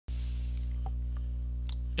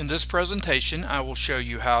In this presentation, I will show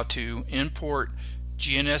you how to import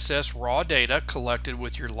GNSS raw data collected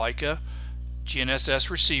with your Leica GNSS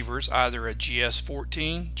receivers, either a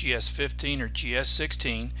GS14, GS15, or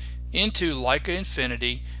GS16, into Leica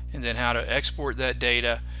Infinity, and then how to export that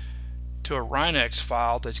data to a RINEX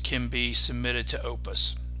file that can be submitted to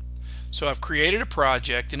Opus. So I've created a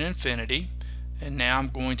project in Infinity, and now I'm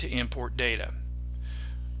going to import data.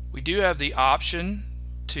 We do have the option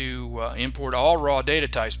to import all raw data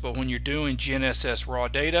types, but when you're doing GNSS raw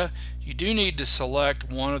data, you do need to select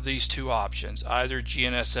one of these two options, either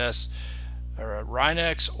GNSS or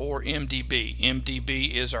RINEX or MDB.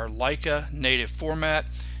 MDB is our Leica native format.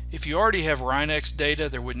 If you already have RINEX data,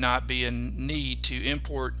 there would not be a need to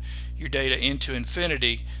import your data into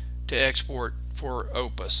Infinity to export for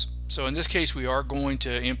Opus. So in this case, we are going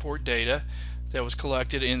to import data that was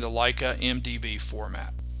collected in the Leica MDB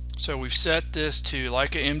format. So we've set this to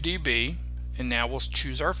Leica MDB, and now we'll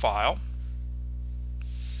choose our file.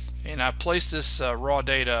 And I've placed this raw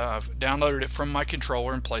data, I've downloaded it from my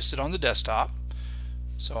controller and placed it on the desktop.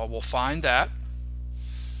 So I will find that,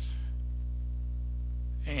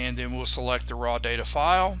 and then we'll select the raw data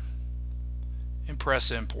file and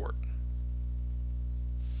press import.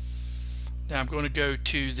 Now I'm going to go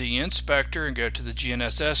to the inspector and go to the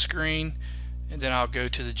GNSS screen, and then I'll go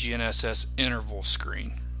to the Gnss Interval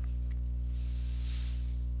screen.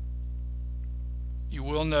 You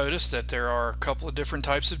will notice that there are a couple of different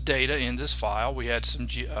types of data in this file. We had some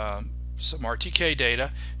RTK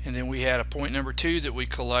data, and then we had a point number 2 that we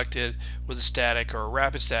collected with a static or a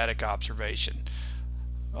rapid static observation.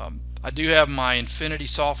 I do have my Infinity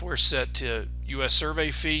software set to US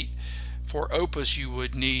survey feet. For Opus, you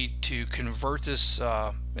would need to convert this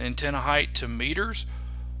antenna height to meters,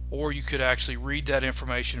 or you could actually read that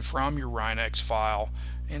information from your RINEX file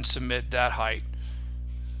and submit that height,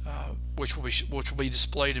 which will be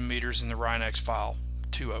displayed in meters in the RINEX file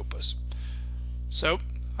to Opus. So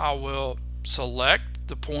I will select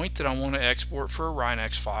the point that I want to export for a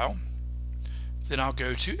RINEX file. Then I'll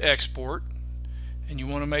go to export, and you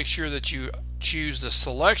want to make sure that you choose the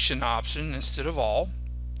selection option instead of all.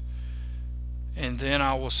 And then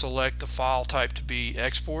I will select the file type to be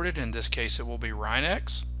exported. In this case, it will be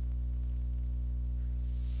RINEX.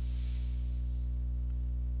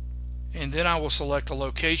 And then I will select the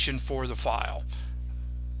location for the file.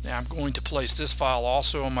 Now I'm going to place this file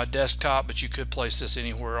also on my desktop, but you could place this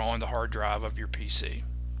anywhere on the hard drive of your PC.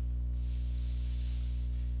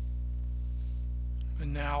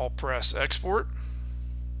 And now I'll press export,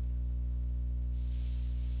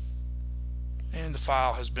 and the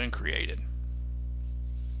file has been created.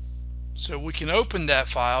 So we can open that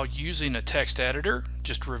file using a text editor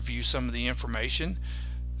just to review some of the information.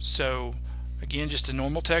 So again, just a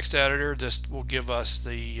normal text editor. This will give us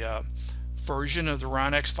the version of the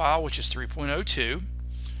RINEX file, which is 3.02.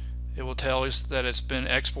 It will tell us that it's been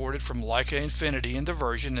exported from Leica Infinity in the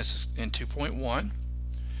version. This is in 2.1.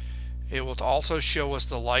 It will also show us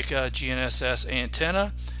the Leica GNSS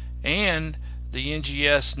antenna and the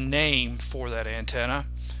NGS name for that antenna.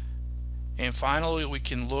 And finally, we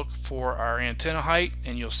can look for our antenna height,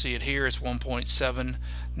 and you'll see it here. It's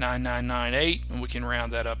 1.79998, and we can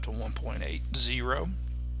round that up to 1.80.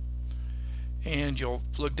 And you'll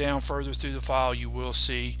look down further through the file, you will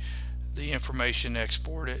see the information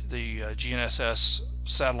exported, the GNSS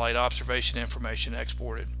satellite observation information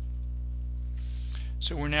exported.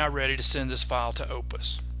 So we're now ready to send this file to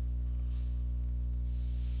Opus.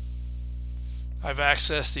 I've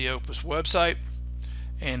accessed the Opus website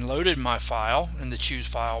and loaded my file in the Choose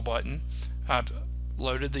File button. I've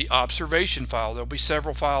loaded the observation file. There'll be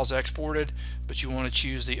several files exported, but you want to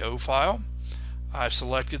choose the O file. I've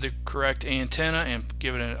selected the correct antenna and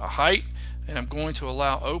given it a height, and I'm going to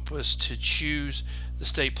allow Opus to choose the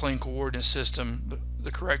state plane coordinate system,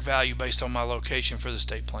 the correct value based on my location for the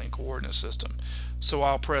state plane coordinate system. So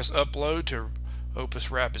I'll press upload to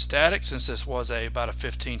Opus Rapid Static, since this was about a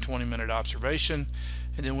 15-20 minute observation,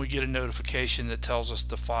 and then we get a notification that tells us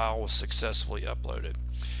the file was successfully uploaded.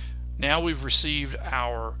 Now we've received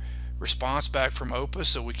our response back from Opus,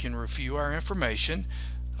 so we can review our information.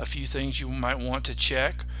 A few things you might want to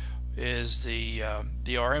check is the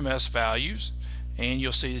RMS values, and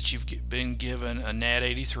you'll see that you've been given a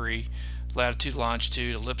NAD83, latitude,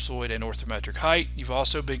 longitude, ellipsoid, and orthometric height. You've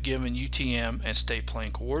also been given UTM and state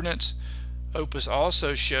plane coordinates. Opus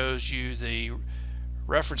also shows you the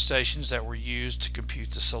reference stations that were used to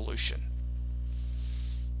compute the solution.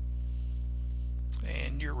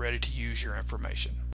 And you're ready to use your information.